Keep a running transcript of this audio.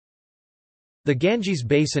The Ganges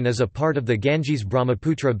Basin is a part of the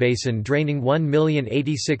Ganges-Brahmaputra Basin draining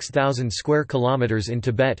 1,086,000 square kilometers in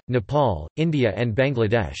Tibet, Nepal, India and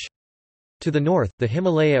Bangladesh. To the north, the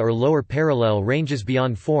Himalaya or lower parallel ranges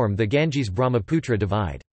beyond form the Ganges-Brahmaputra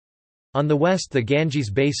divide. On the west the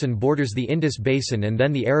Ganges Basin borders the Indus Basin and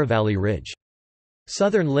then the Aravalli Ridge.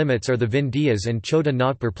 Southern limits are the Vindhyas and Chota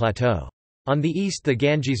Nagpur Plateau. On the east the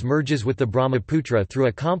Ganges merges with the Brahmaputra through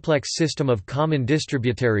a complex system of common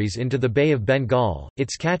distributaries into the Bay of Bengal.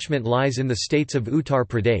 Its catchment lies in the states of Uttar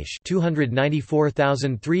Pradesh,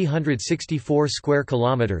 294,364 square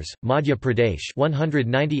kilometers, Madhya Pradesh,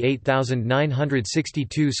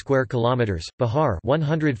 198,962 square kilometers, Bihar,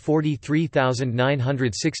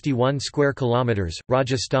 143,961 square kilometers,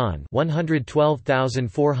 Rajasthan,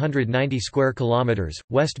 112,490 square kilometers,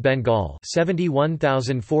 West Bengal,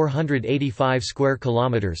 71,485 square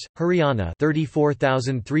kilometers, Haryana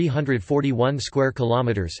 34,341 square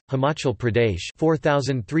kilometers, Himachal Pradesh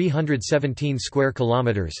 4,317 square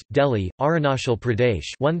kilometers, Delhi, Arunachal Pradesh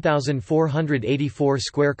 1,484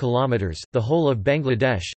 square kilometers, the whole of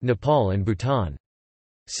Bangladesh, Nepal and Bhutan.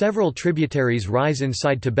 Several tributaries rise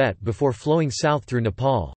inside Tibet before flowing south through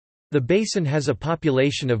Nepal. The basin has a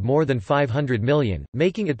population of more than 500 million,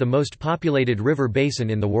 making it the most populated river basin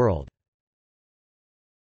in the world.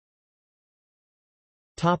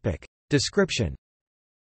 Description.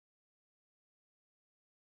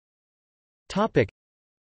 The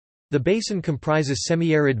basin comprises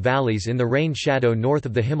semi-arid valleys in the rain shadow north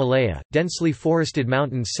of the Himalaya, densely forested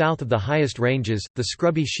mountains south of the highest ranges, the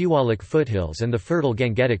scrubby Shiwalik foothills and the fertile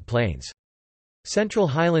Gangetic plains. Central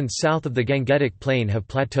highlands south of the Gangetic plain have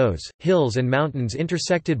plateaus, hills and mountains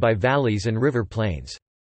intersected by valleys and river plains.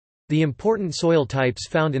 The important soil types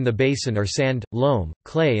found in the basin are sand, loam,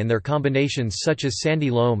 clay and their combinations such as sandy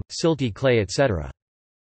loam, silty clay etc.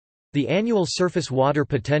 The annual surface water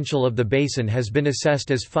potential of the basin has been assessed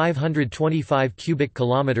as 525 cubic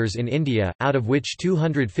kilometers in India, out of which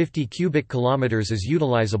 250 cubic kilometers is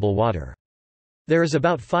utilizable water. There is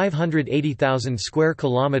about 580,000 square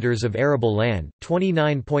kilometers of arable land,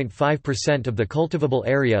 29.5% of the cultivable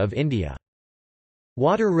area of India.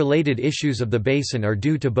 Water-related issues of the basin are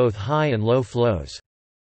due to both high and low flows.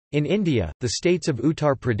 In India, the states of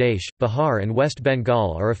Uttar Pradesh, Bihar and West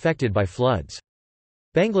Bengal are affected by floods.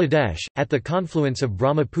 Bangladesh, at the confluence of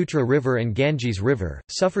Brahmaputra River and Ganges River,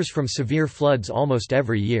 suffers from severe floods almost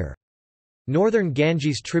every year. Northern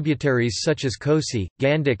Ganges tributaries such as Kosi,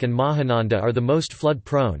 Gandak and Mahananda are the most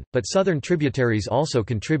flood-prone, but southern tributaries also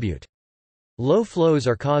contribute. Low flows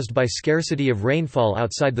are caused by scarcity of rainfall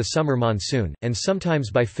outside the summer monsoon, and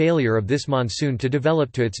sometimes by failure of this monsoon to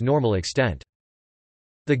develop to its normal extent.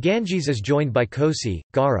 The Ganges is joined by Kosi,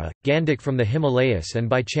 Gara, Gandak from the Himalayas and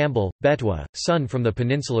by Chambal, Betwa, Son from the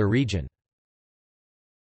peninsular region.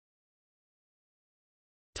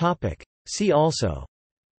 See also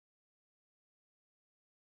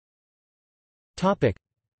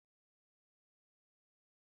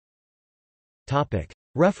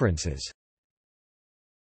References.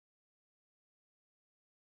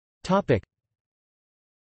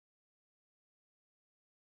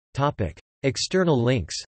 External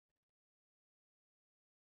links.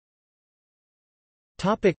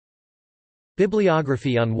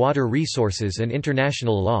 Bibliography on water resources and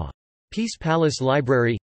international law. Peace Palace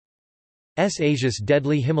Library. S. Asia's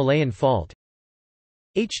Deadly Himalayan Fault.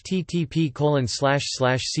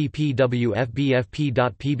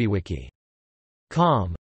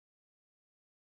 http://cpwfbfp.pbwiki.com